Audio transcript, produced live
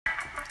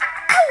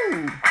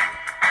I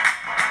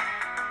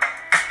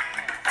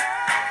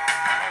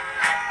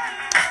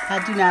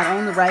do not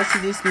own the rights to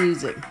this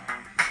music.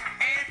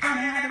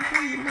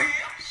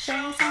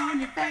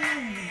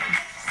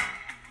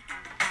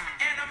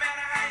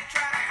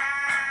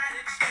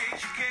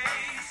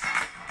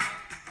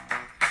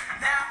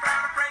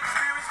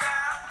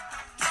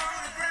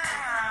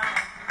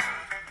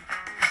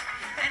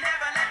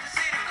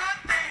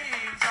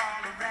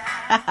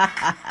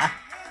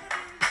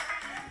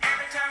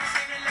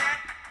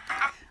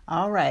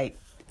 All right.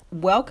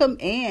 Welcome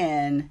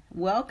in.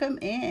 Welcome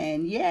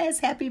in. Yes,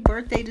 happy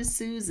birthday to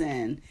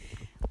Susan.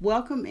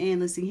 Welcome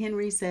in. Let's see.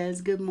 Henry says,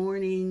 good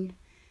morning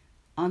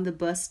on the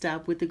bus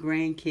stop with the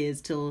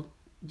grandkids till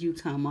you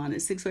come on at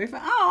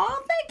 6:45.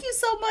 Oh, thank you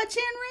so much,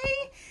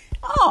 Henry.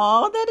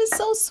 Oh, that is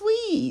so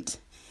sweet.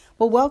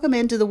 Well, welcome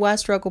into the Why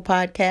Struggle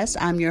podcast.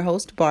 I'm your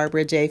host,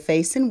 Barbara J.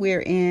 Faison.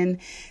 We're in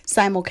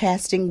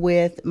simulcasting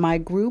with my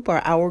group,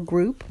 or our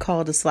group,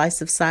 called A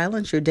Slice of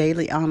Silence, your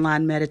daily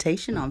online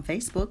meditation on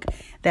Facebook.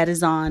 That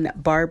is on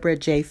Barbara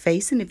J.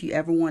 Faison. If you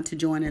ever want to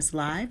join us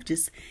live,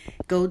 just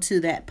go to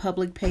that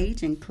public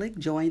page and click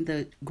join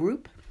the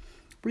group.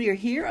 We are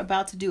here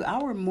about to do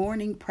our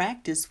morning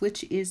practice,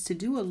 which is to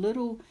do a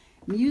little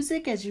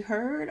music, as you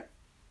heard,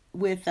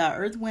 with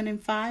Earth, Wind,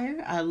 and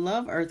Fire. I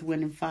love Earth,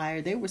 Wind, and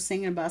Fire. They were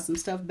singing about some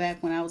stuff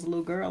back when I was a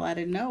little girl. I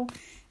didn't know.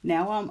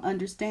 Now I'm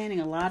understanding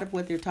a lot of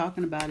what they're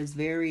talking about is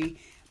very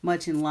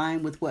much in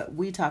line with what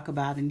we talk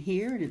about in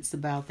here. And it's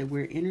about that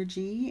we're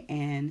energy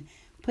and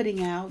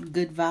putting out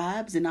good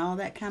vibes and all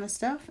that kind of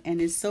stuff.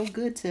 And it's so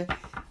good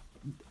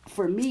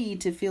for me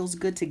to feels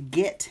good to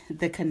get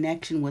the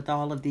connection with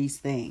all of these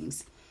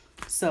things.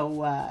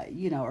 So,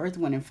 Earth,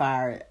 Wind, and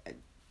Fire,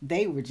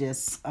 they were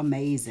just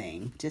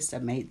amazing.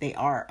 They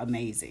are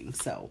amazing.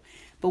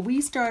 But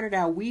we started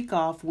our week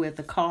off with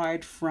a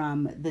card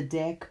from the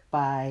deck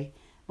by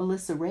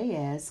Melissa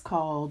Reyes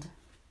called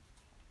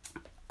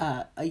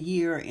A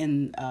Year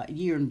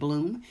in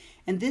Bloom.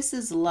 And this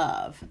is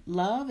love.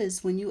 Love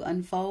is when you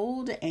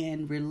unfold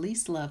and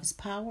release love's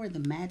power, the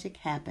magic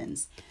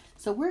happens.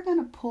 So we're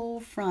going to pull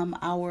from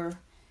our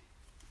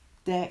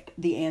deck,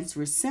 The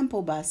Answer is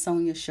Simple by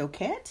Sonia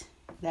Choquette.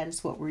 That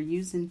is what we're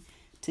using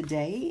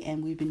today,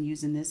 and we've been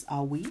using this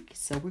all week.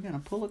 So we're going to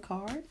pull a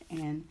card,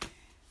 and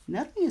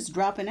nothing is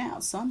dropping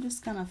out. So I'm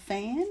just going to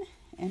fan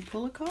and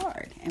pull a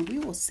card, and we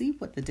will see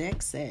what the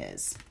deck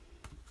says.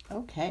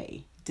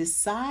 Okay,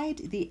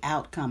 decide the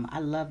outcome. I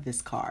love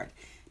this card.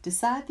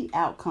 Decide the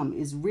outcome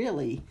is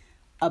really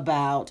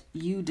about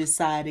you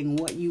deciding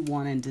what you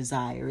want and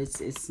desire.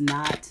 It's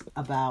not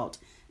about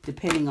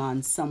depending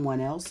on someone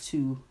else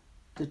to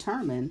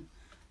determine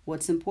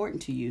what's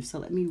important to you. So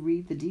let me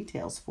read the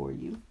details for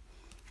you.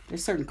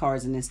 There's certain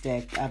cards in this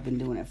deck. I've been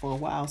doing it for a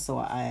while, so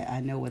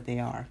I know what they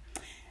are.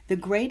 The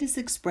greatest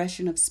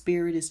expression of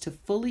spirit is to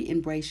fully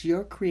embrace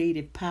your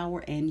creative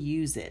power and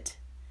use it.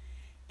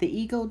 The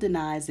ego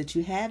denies that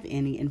you have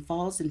any and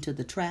falls into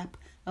the trap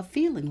of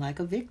feeling like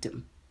a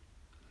victim.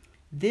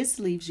 This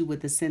leaves you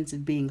with a sense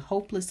of being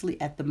hopelessly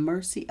at the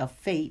mercy of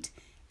fate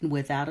and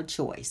without a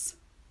choice.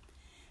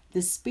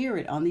 The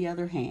spirit, on the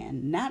other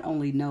hand, not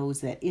only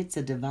knows that it's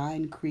a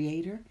divine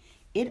creator,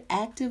 it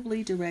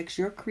actively directs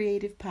your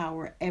creative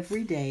power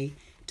every day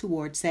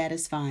toward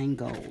satisfying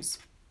goals.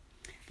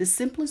 The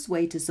simplest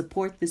way to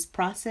support this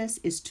process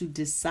is to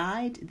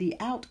decide the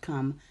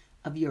outcome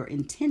of your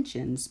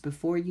intentions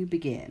before you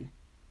begin.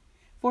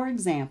 For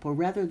example,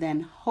 rather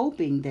than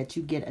hoping that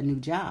you get a new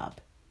job,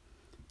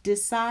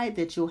 decide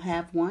that you'll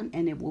have one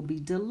and it will be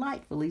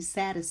delightfully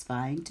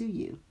satisfying to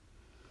you.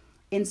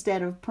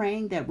 Instead of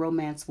praying that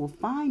romance will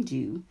find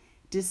you,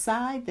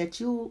 decide that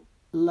you'll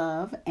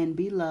love and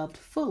be loved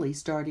fully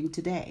starting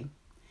today.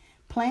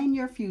 Plan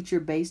your future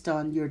based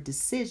on your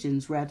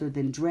decisions rather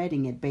than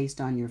dreading it based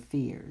on your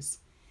fears.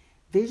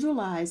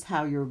 Visualize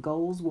how your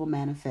goals will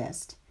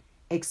manifest.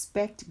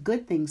 Expect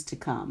good things to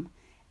come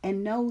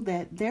and know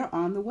that they're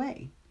on the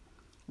way.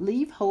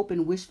 Leave hope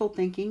and wishful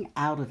thinking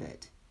out of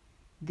it.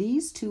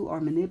 These two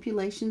are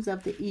manipulations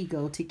of the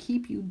ego to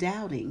keep you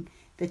doubting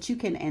that you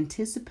can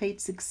anticipate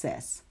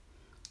success.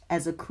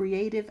 As a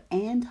creative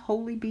and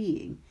holy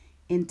being,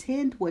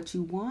 intend what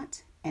you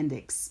want and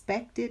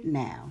expect it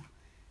now.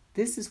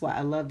 This is why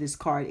I love this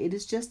card. It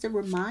is just a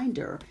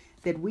reminder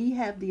that we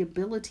have the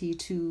ability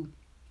to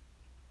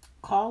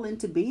call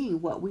into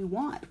being what we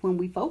want when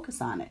we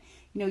focus on it.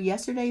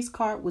 Yesterday's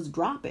card was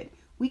drop it.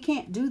 We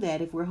can't do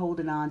that if we're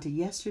holding on to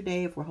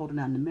yesterday, if we're holding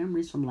on to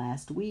memories from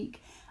last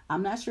week.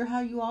 I'm not sure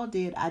how you all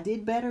did. I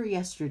did better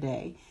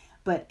yesterday.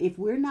 But if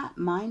we're not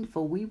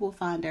mindful, we will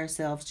find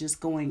ourselves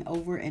just going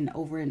over and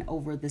over and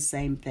over the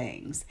same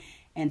things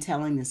and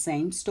telling the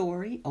same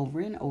story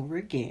over and over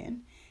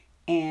again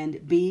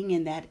and being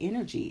in that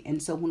energy.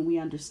 And so when we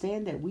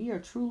understand that we are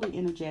truly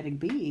energetic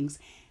beings,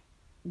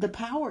 the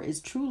power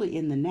is truly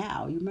in the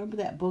now. You remember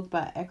that book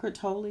by Eckhart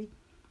Tolle?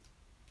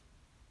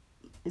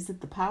 Is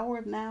it The Power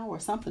of Now or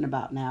something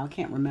about now? I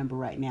can't remember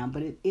right now,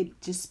 but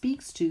it just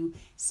speaks to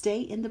stay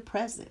in the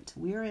present.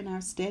 We're in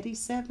our steady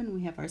 7.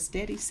 We have our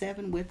steady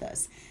 7 with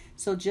us.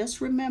 So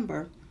just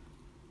remember,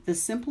 The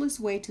simplest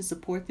way to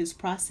support this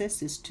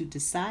process is to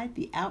decide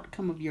the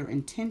outcome of your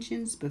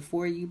intentions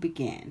before you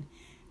begin.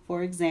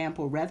 For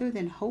example, rather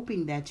than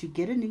hoping that you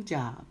get a new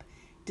job,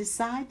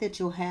 decide that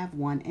you'll have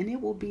one and it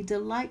will be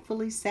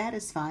delightfully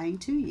satisfying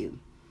to you.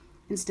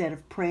 Instead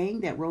of praying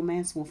that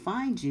romance will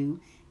find you,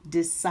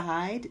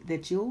 decide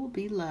that you'll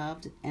be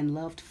loved and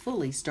loved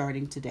fully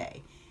starting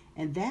today.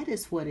 And that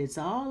is what it's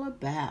all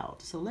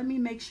about. So let me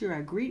make sure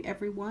I greet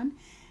everyone.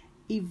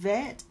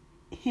 Yvette,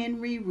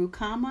 Henry,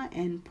 Rukama,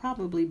 and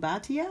probably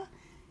Batia,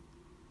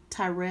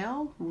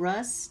 Tyrell,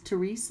 Russ,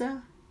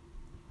 Teresa,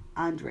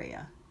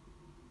 Andrea.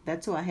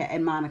 That's who I had.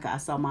 And Monica. I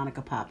saw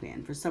Monica pop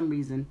in. For some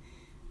reason,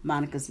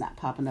 Monica's not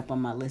popping up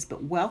on my list.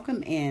 But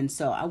welcome in.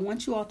 So I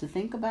want you all to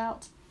think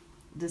about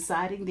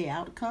deciding the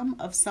outcome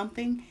of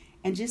something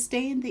and just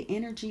stay in the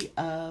energy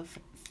of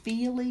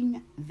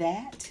feeling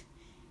that.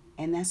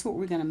 And that's what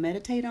we're going to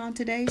meditate on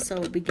today.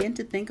 So begin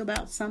to think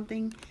about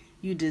something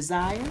you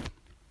desire.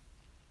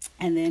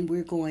 And then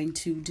we're going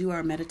to do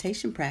our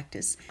meditation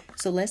practice.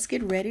 So let's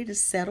get ready to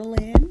settle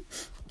in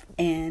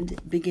and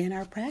begin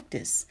our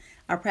practice.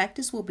 Our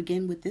practice will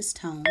begin with this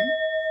tone.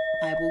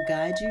 I will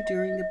guide you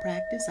during the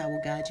practice. I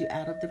will guide you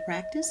out of the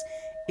practice.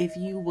 If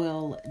you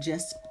will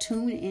just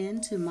tune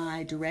in to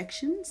my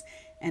directions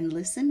and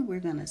listen, we're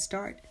going to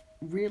start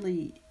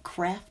really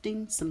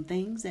crafting some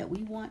things that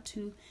we want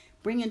to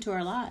bring into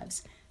our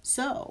lives.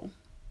 So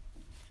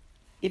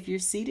if you're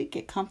seated,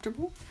 get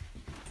comfortable.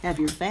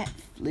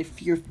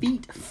 Lift your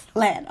feet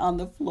flat on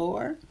the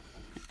floor.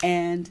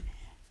 And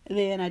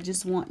then I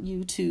just want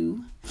you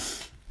to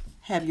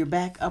have your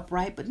back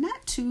upright, but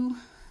not too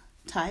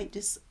tight,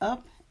 just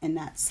up and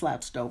not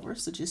slouched over.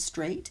 So just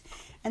straight.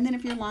 And then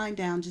if you're lying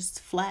down, just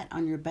flat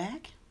on your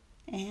back.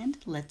 And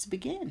let's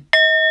begin.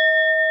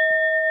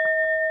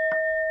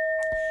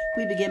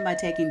 We begin by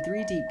taking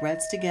 3 deep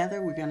breaths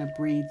together. We're going to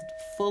breathe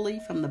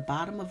fully from the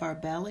bottom of our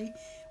belly.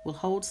 We'll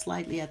hold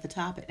slightly at the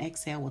top and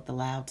exhale with a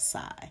loud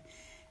sigh.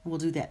 And we'll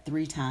do that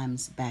 3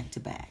 times back to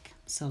back.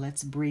 So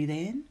let's breathe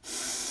in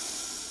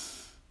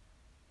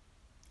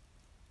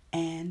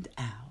and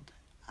out.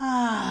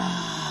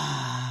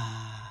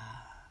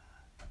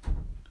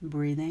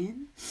 Breathe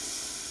in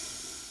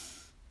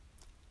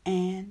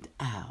and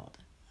out.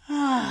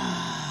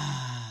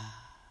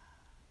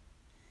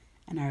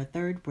 And our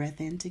third breath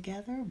in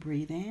together.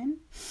 Breathe in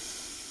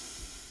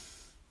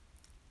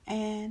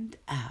and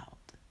out.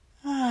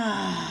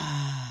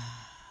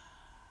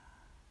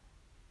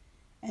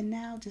 And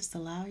now just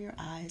allow your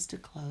eyes to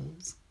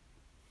close.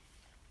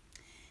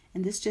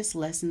 And this just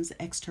lessens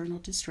external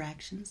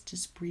distractions,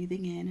 just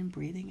breathing in and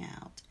breathing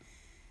out.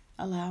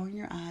 Allowing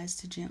your eyes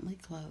to gently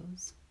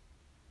close.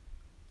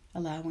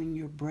 Allowing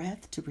your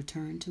breath to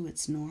return to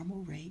its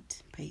normal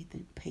rate,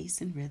 pace,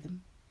 and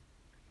rhythm.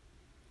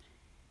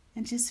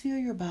 And just feel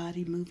your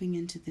body moving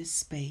into this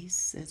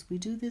space. As we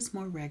do this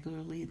more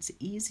regularly, it's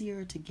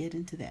easier to get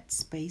into that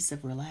space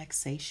of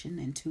relaxation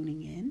and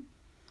tuning in.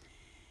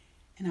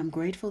 And I'm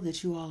grateful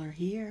that you all are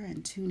here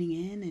and tuning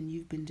in, and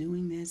you've been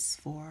doing this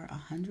for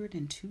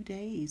 102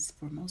 days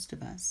for most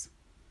of us.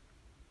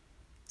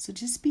 So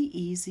just be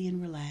easy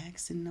and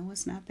relaxed, and know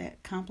it's not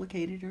that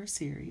complicated or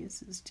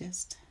serious. It's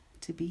just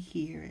to be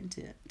here and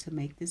to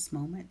make this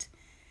moment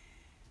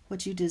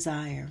what you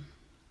desire.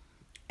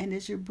 And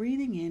as you're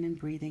breathing in and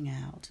breathing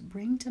out,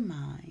 bring to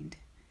mind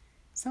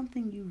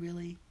something you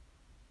really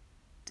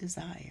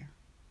desire.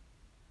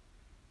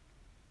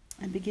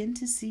 And begin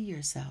to see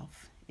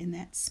yourself in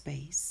that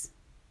space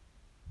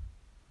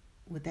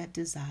with that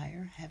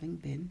desire having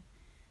been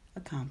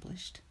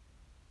accomplished.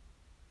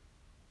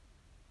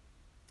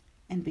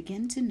 And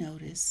begin to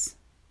notice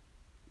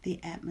the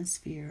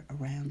atmosphere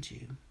around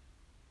you.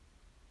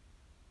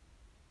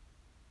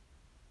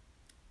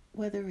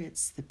 Whether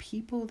it's the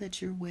people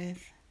that you're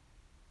with,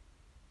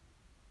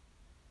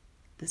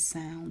 the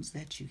sounds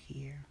that you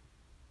hear.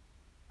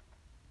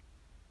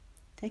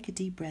 Take a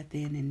deep breath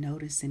in and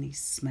notice any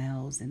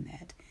smells in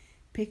that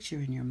picture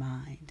in your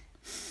mind.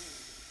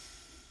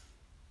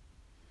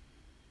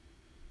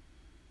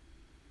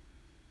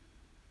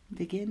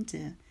 Begin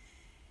to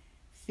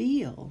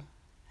feel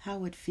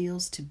how it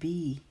feels to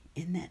be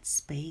in that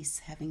space,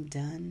 having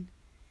done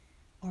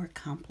or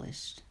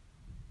accomplished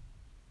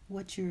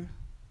what you're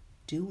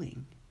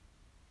doing,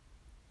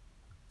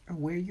 or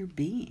where you're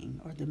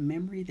being, or the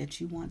memory that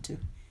you want to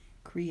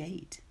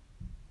create.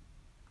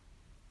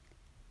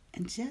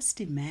 And just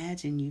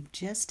imagine you've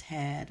just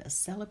had a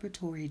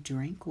celebratory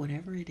drink,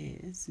 whatever it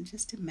is, and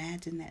just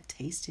imagine that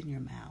taste in your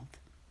mouth.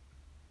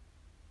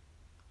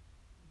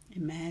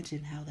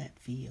 Imagine how that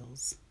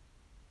feels.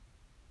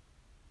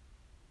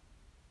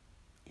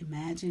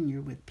 Imagine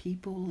you're with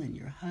people and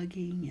you're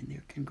hugging and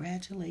they're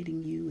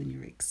congratulating you and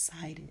you're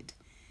excited.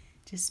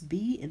 Just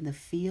be in the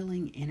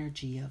feeling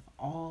energy of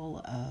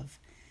all of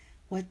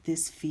what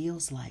this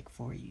feels like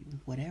for you,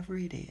 whatever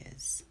it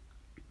is.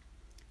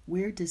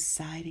 We're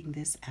deciding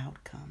this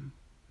outcome.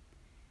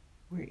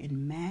 We're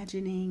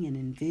imagining and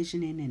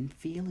envisioning and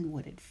feeling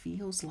what it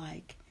feels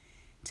like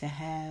to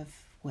have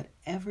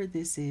whatever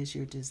this is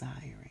you're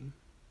desiring.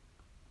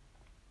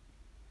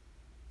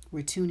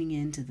 We're tuning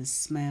into the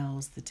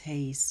smells, the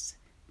tastes,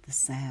 the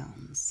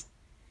sounds,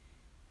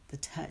 the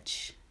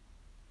touch,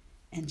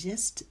 and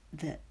just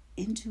the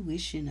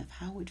intuition of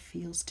how it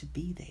feels to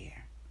be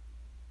there,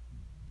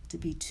 to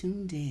be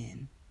tuned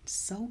in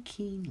so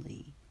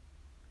keenly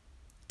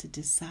to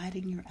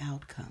deciding your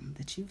outcome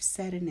that you've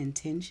set an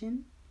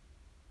intention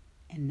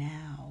and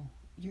now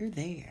you're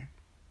there.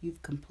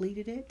 You've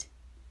completed it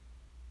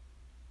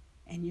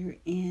and you're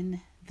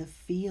in the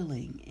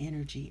feeling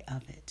energy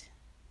of it.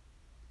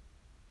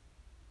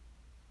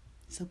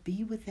 So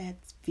be with that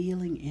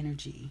feeling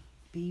energy.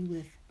 Be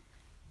with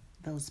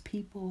those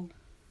people,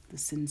 the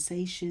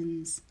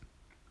sensations,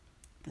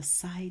 the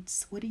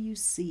sights. What do you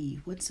see?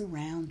 What's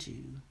around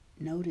you?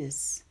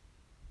 Notice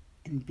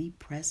and be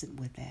present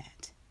with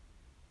that.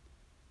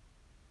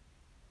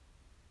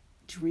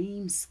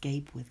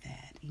 Dreamscape with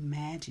that.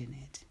 Imagine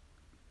it.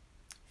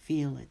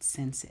 Feel it,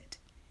 sense it.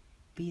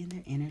 Be in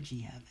the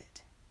energy of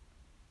it.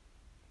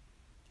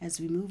 As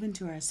we move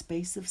into our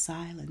space of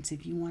silence,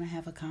 if you want to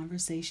have a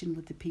conversation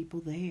with the people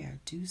there,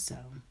 do so.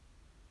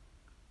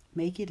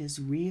 Make it as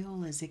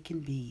real as it can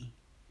be.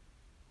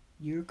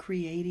 You're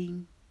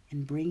creating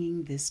and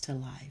bringing this to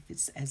life.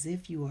 It's as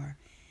if you are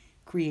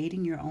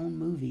creating your own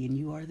movie and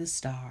you are the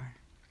star.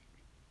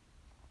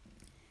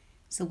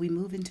 So we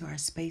move into our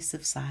space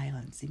of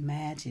silence,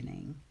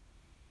 imagining,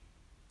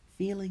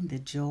 feeling the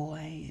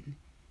joy and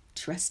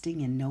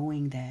trusting and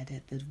knowing that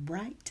at the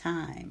right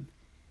time,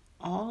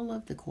 all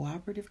of the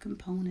cooperative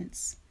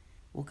components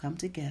will come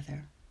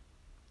together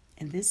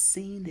and this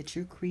scene that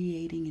you're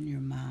creating in your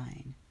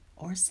mind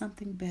or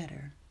something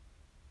better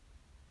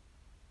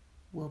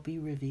will be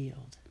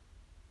revealed.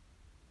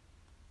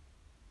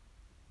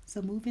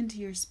 So move into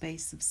your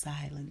space of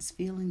silence,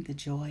 feeling the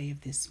joy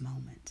of this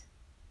moment.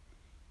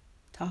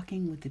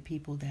 Talking with the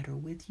people that are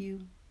with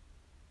you,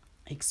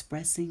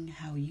 expressing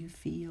how you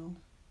feel,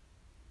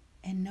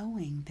 and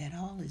knowing that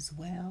all is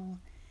well,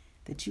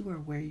 that you are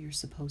where you're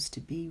supposed to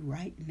be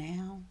right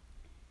now,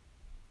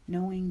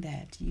 knowing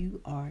that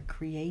you are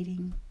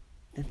creating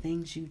the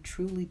things you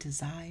truly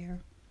desire,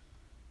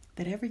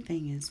 that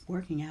everything is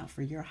working out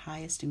for your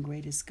highest and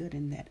greatest good,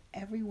 and that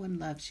everyone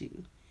loves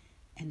you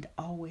and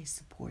always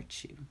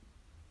supports you.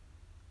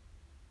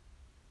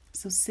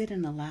 So sit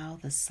and allow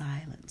the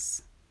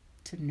silence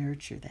to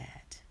nurture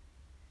that,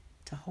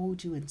 to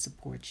hold you and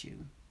support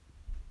you.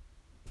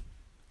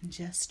 And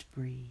just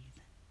breathe.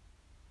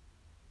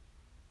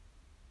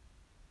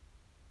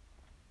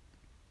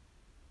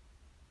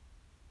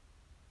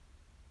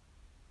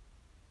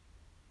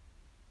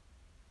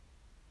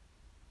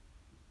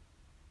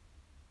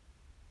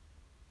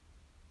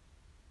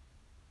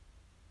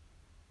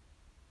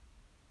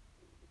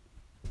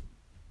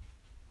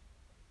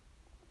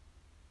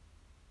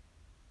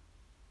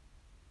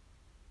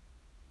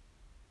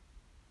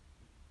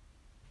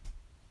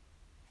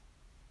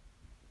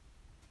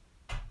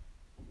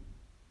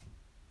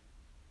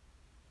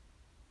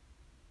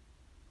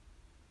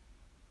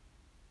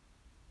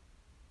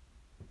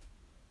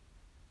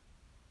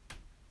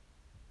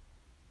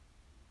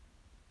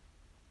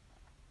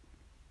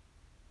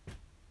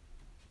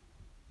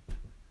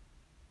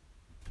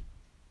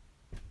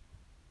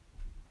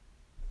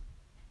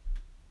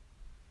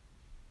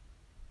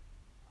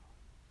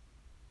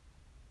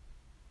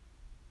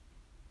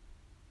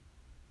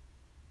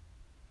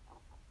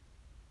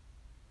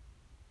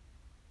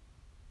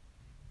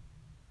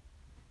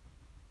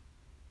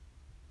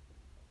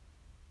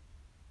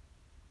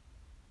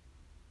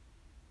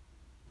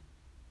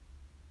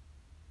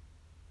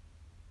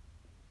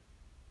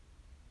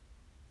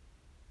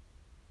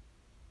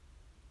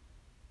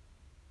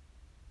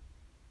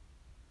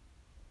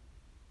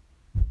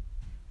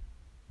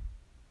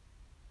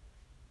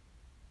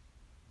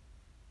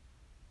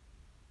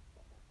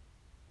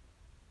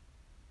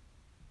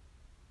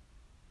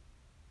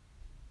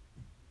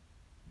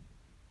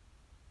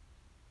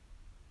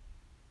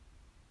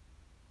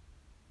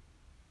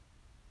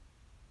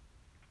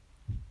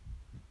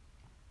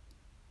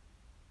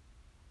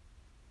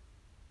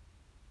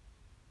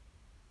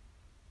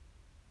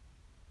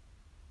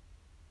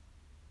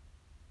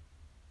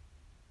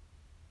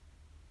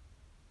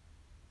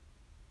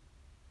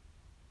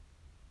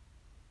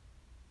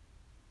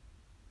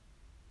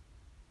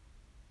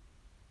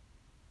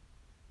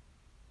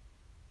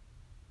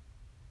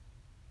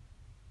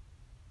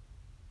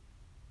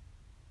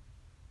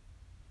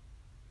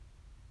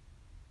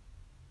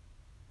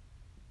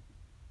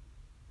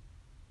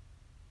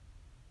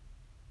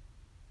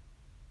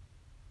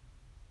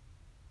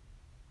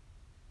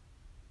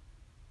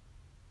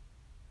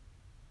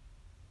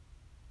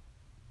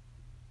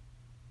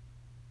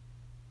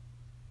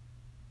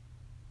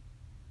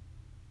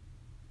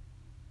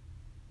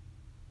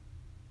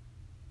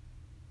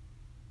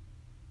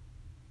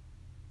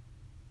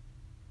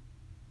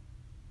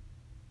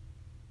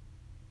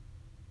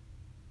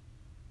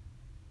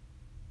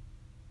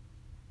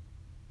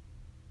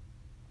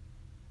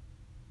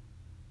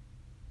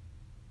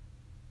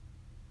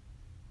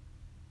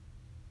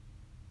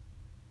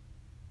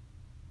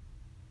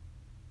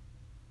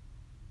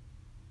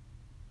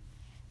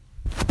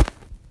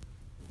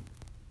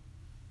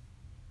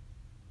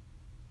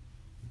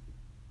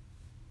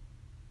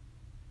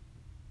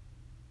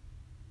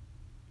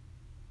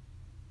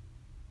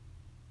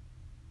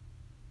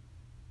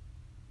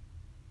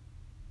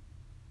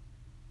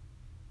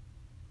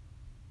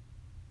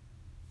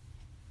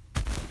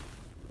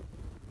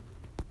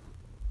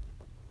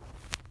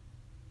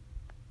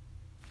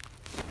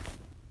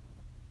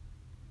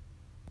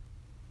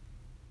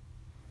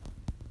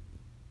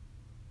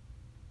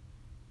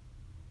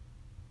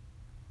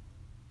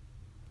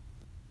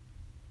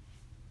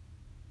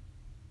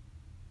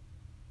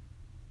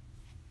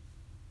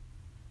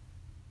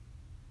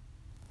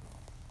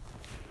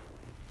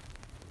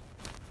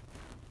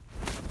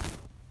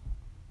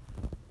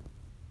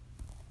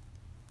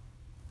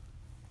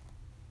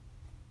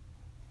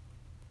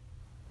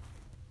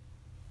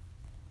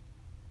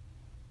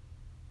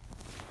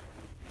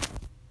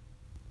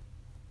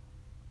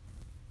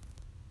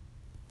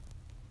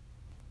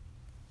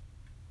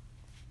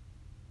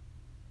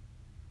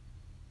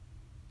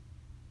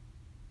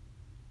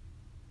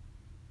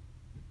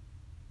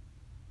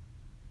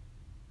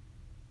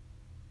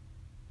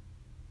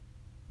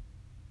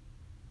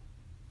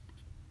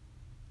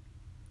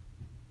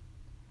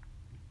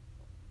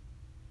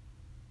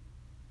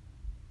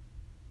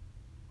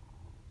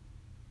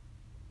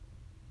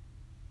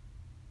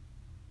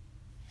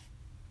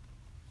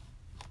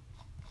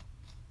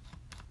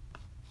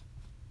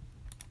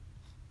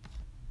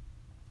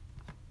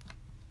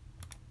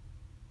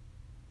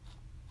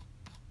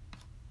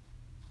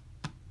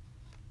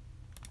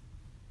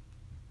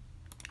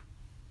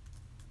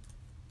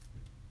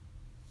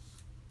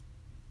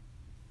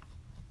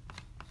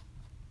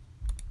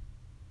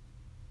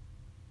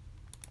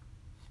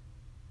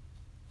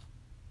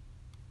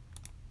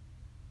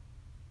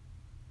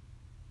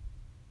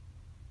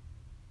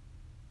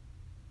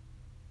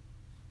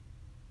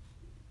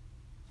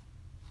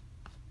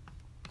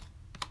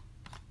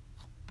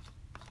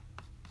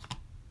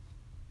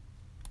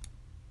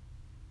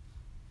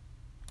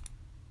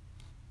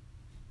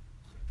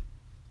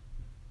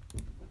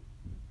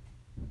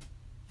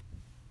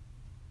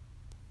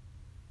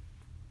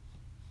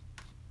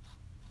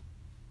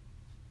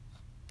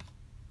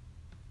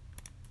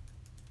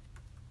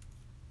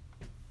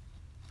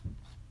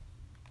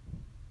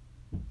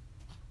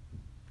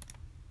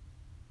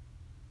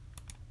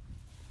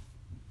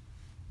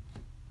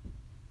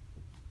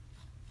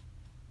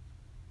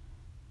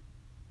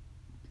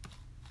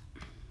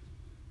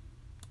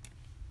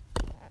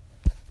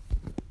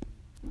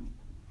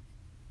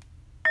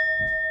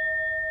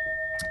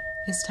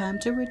 It's time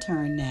to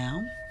return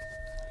now.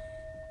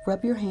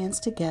 Rub your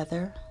hands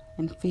together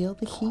and feel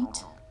the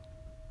heat.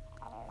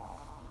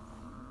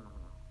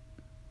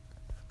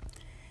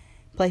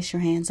 Place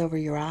your hands over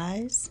your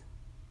eyes.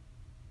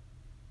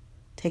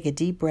 Take a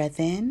deep breath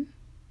in.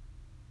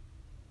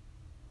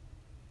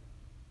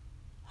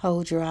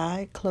 Hold your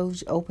eye,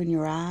 open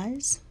your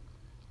eyes,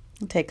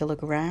 and take a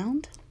look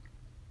around.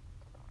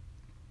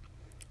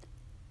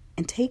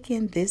 And take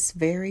in this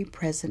very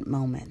present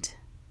moment.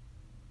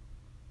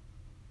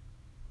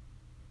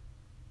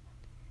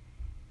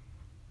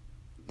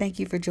 Thank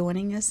you for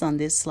joining us on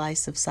this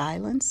Slice of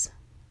Silence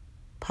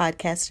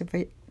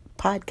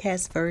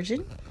podcast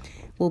version.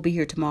 We'll be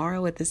here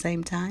tomorrow at the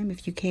same time.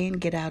 If you can,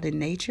 get out in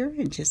nature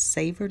and just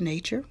savor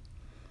nature.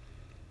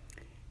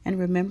 And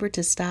remember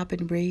to stop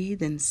and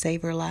breathe and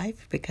savor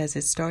life, because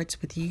it starts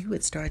with you.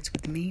 It starts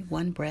with me.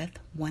 One breath,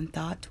 one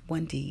thought,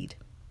 one deed.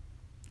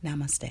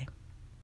 Namaste.